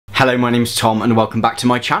Hello, my name's Tom and welcome back to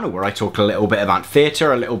my channel where I talk a little bit about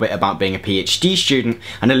theatre, a little bit about being a PhD student,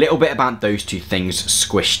 and a little bit about those two things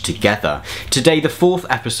squished together. Today, the fourth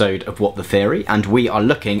episode of What the Theory, and we are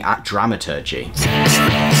looking at dramaturgy.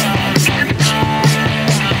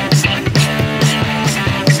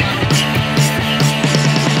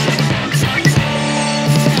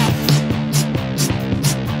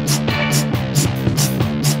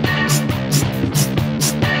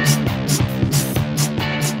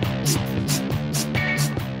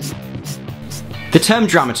 The term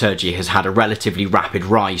dramaturgy has had a relatively rapid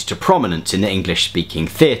rise to prominence in the English-speaking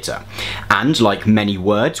theatre, and like many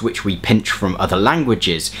words which we pinch from other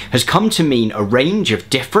languages, has come to mean a range of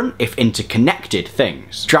different, if interconnected,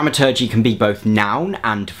 things. Dramaturgy can be both noun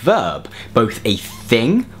and verb, both a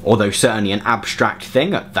thing, although certainly an abstract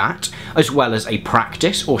thing at that, as well as a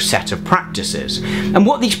practice or set of practices. And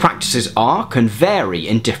what these practices are can vary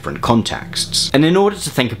in different contexts. And in order to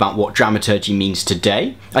think about what dramaturgy means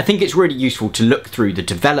today, I think it's really useful to look through the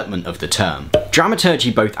development of the term.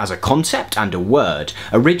 Dramaturgy, both as a concept and a word,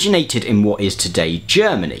 originated in what is today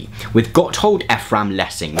Germany, with Gotthold Ephraim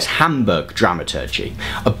Lessing's Hamburg Dramaturgy,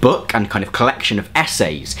 a book and kind of collection of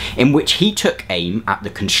essays in which he took aim at the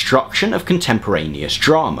construction of contemporaneous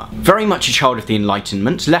drama. Very much a child of the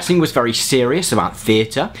Enlightenment, Lessing was very serious about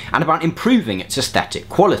theatre and about improving its aesthetic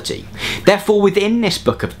quality. Therefore, within this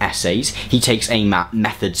book of essays, he takes aim at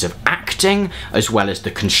methods of acting, as well as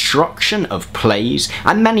the construction of plays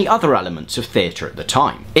and many other elements of theatre at the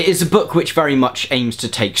time. It is a book which very much aims to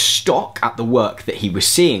take stock at the work that he was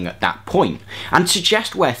seeing at that point and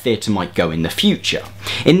suggest where theatre might go in the future.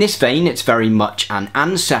 In this vein, it's very much an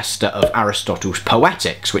ancestor of Aristotle's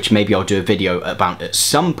Poetics, which maybe I'll do a video about at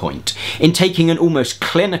some point, in taking an almost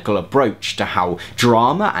clinical approach to how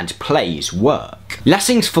drama and plays work.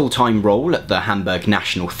 Lessing's full-time role at the Hamburg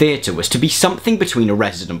National Theatre was to be something between a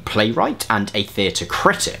resident playwright and a theatre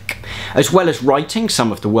critic. As well as writing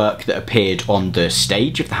some of the work that appeared on the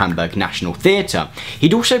stage of the Hamburg National Theatre,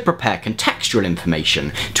 he'd also prepare contextual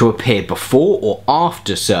information to appear before or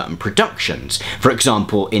after certain productions, for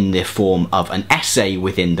example in the form of an essay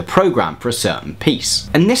within the programme for a certain piece.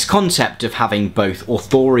 And this concept of having both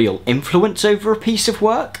authorial influence over a piece of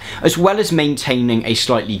work, as well as maintaining a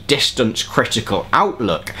slightly distant critical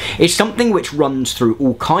outlook, is something which runs through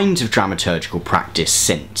all kinds of dramaturgical practice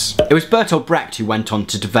since. It was Bertolt Brecht who went on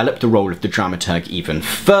to develop the role of the dramaturg even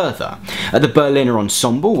further. At the Berliner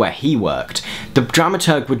Ensemble, where he worked, the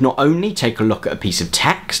dramaturg would not only take a look at a piece of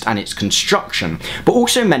text and its construction, but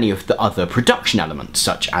also many of the other production elements,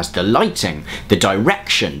 such as the lighting, the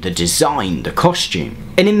direction, the design, the costume.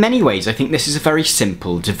 And in many ways, I think this is a very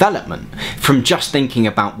simple development, from just thinking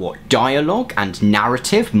about what dialogue and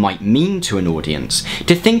narrative might mean to an audience,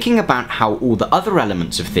 to thinking about how all the other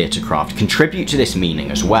elements of theatrecraft contribute to this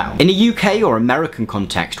meaning as well. In a UK or American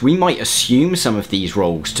context, we might assume some of these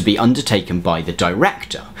roles to be undertaken by the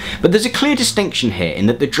director, but there's a clear distinction here in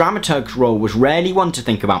that the dramaturg's role was rarely one to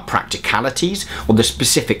think about practicalities or the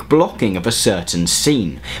specific blocking of a certain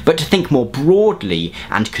scene, but to think more broadly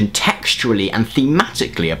and contextually and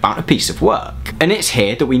thematically about a piece of work. And it's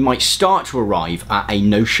here that we might start to arrive at a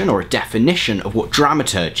notion or a definition of what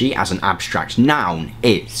dramaturgy as an abstract noun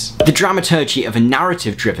is. The dramaturgy of a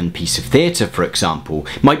narrative-driven piece of theatre, for example,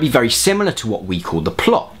 might be very similar to what we call the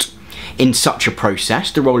plot. In such a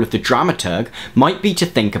process, the role of the dramaturg might be to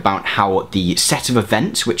think about how the set of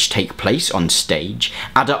events which take place on stage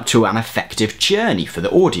add up to an effective journey for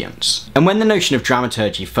the audience. And when the notion of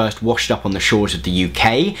dramaturgy first washed up on the shores of the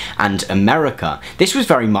UK and America, this was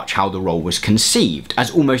very much how the role was conceived,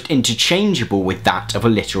 as almost interchangeable with that of a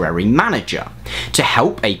literary manager, to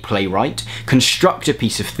help a playwright construct a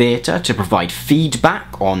piece of theatre, to provide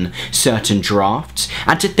feedback on certain drafts,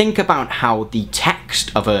 and to think about how the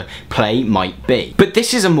text of a play might be. But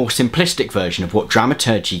this is a more simplistic version of what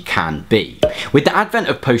dramaturgy can be. With the advent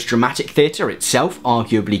of post-dramatic theatre itself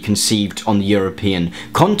arguably conceived on the European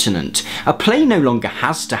continent, a play no longer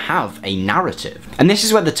has to have a narrative. And this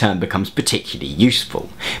is where the term becomes particularly useful,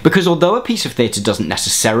 because although a piece of theatre doesn't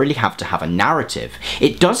necessarily have to have a narrative,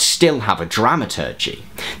 it does still have a dramaturgy.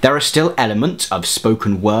 There are still elements of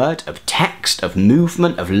spoken word, of text, of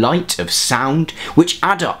movement, of light, of sound, which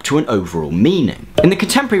add up to an overall meaning. In the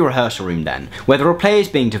contemporary rehearsal rehearsal room then, whether a play is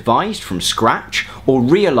being devised from scratch or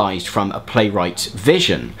realised from a playwright's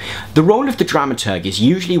vision, the role of the dramaturg is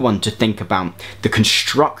usually one to think about the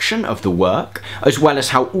construction of the work, as well as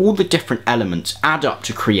how all the different elements add up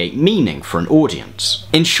to create meaning for an audience.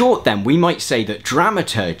 In short then, we might say that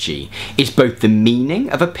dramaturgy is both the meaning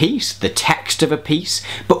of a piece, the text of a piece,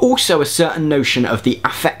 but also a certain notion of the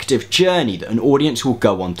affective journey that an audience will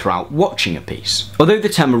go on throughout watching a piece. Although the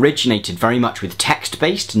term originated very much with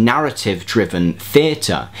text-based, narrative-driven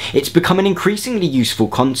theatre, it's become an increasingly useful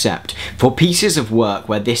concept for pieces of work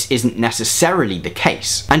where this isn't necessarily the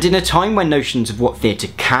case. And in a time when notions of what theatre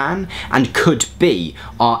can and could be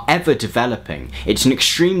are ever developing, it's an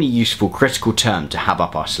extremely useful critical term to have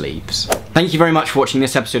up our sleeves. Thank you very much for watching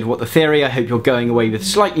this episode of What the Theory. I hope you're going away with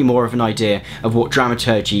slightly more of an idea of what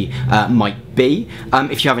dramaturgy might be.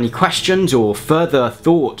 If you have any questions or further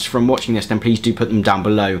thoughts from watching this, then please do put them down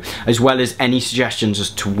below, as well as any suggestions as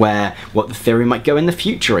to where What the Theory might go in the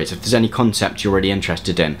future is, if there's any concept you're already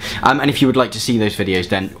interested in. And if you would like to see those videos,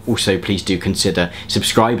 then also please do consider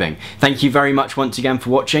subscribing. Thank you very much once again for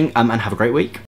watching, and have a great week.